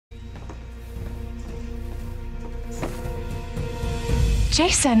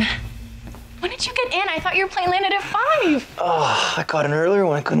Jason, when did you get in? I thought your plane landed at 5. Oh, I caught an earlier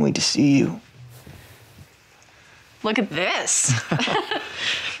one. I couldn't wait to see you. Look at this.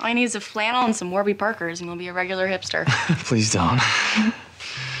 All I need is a flannel and some Warby Parkers and you'll be a regular hipster. Please don't.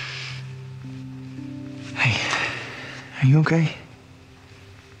 Hey, are you okay?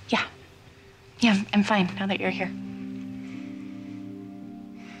 Yeah. Yeah, I'm fine now that you're here.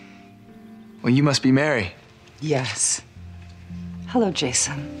 Well, you must be Mary. Yes. Hello,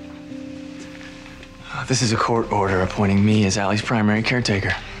 Jason. This is a court order appointing me as Allie's primary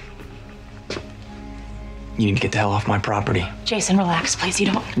caretaker. You need to get the hell off my property. Jason, relax, please. You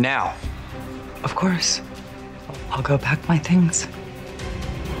don't. Now. Of course. I'll go pack my things.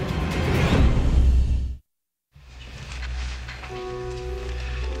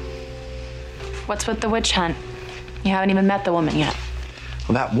 What's with the witch hunt? You haven't even met the woman yet.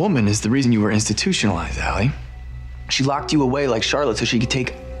 Well, that woman is the reason you were institutionalized, Allie. She locked you away like Charlotte so she could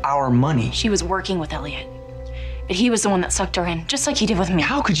take our money. She was working with Elliot. But he was the one that sucked her in, just like he did with me.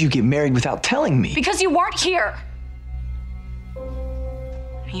 How could you get married without telling me? Because you weren't here.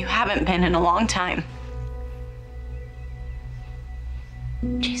 You haven't been in a long time.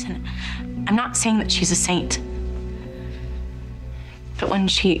 Jason, I'm not saying that she's a saint. But when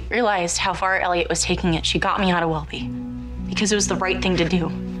she realized how far Elliot was taking it, she got me out of Welby. Because it was the right thing to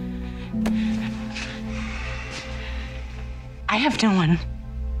do. I have no one.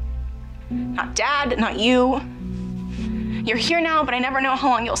 Not Dad, not you. You're here now, but I never know how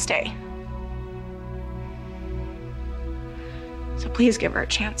long you'll stay. So please give her a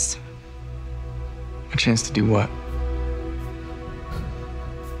chance. A chance to do what?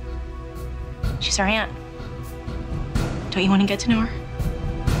 She's our aunt. Don't you want to get to know her?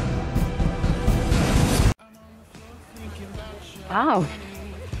 Wow.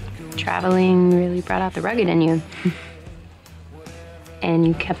 Traveling really brought out the rugged in you. And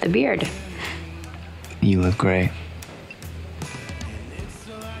you kept the beard. You look great.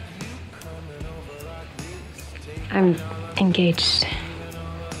 I'm engaged.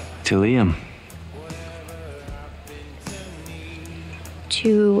 To Liam.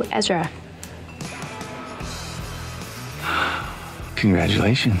 To Ezra.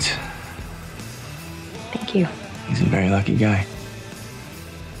 Congratulations. Thank you. He's a very lucky guy.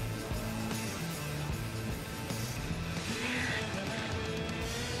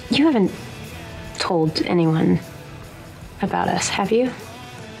 You haven't told anyone about us, have you?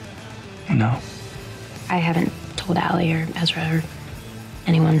 No. I haven't told Allie or Ezra or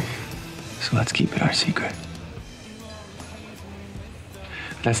anyone. So let's keep it our secret.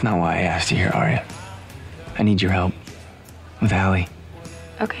 That's not why I asked you here, Arya. I need your help with Allie.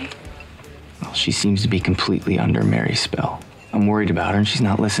 Okay. Well, she seems to be completely under Mary's spell. I'm worried about her and she's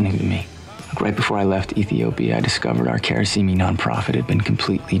not listening to me. Look, right before I left Ethiopia, I discovered our Karasimi nonprofit had been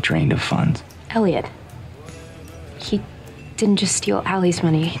completely drained of funds. Elliot. He didn't just steal Allie's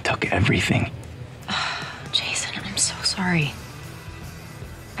money. He took everything. Jason, I'm so sorry.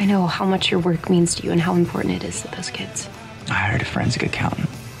 I know how much your work means to you and how important it is to those kids. I hired a forensic accountant.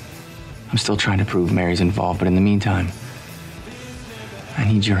 I'm still trying to prove Mary's involved, but in the meantime, I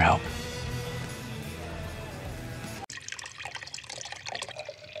need your help.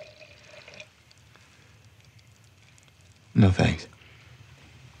 No thanks.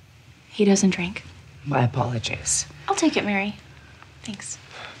 He doesn't drink. I apologize. I'll take it, Mary. Thanks.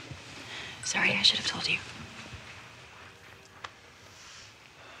 Sorry, I should have told you.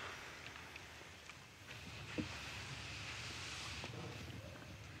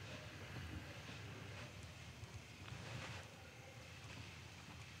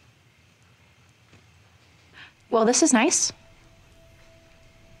 Well, this is nice.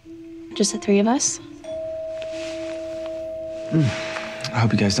 Just the 3 of us. I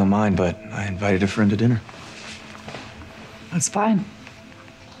hope you guys don't mind, but I invited a friend to dinner. That's fine.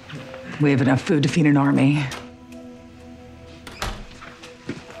 We have enough food to feed an army.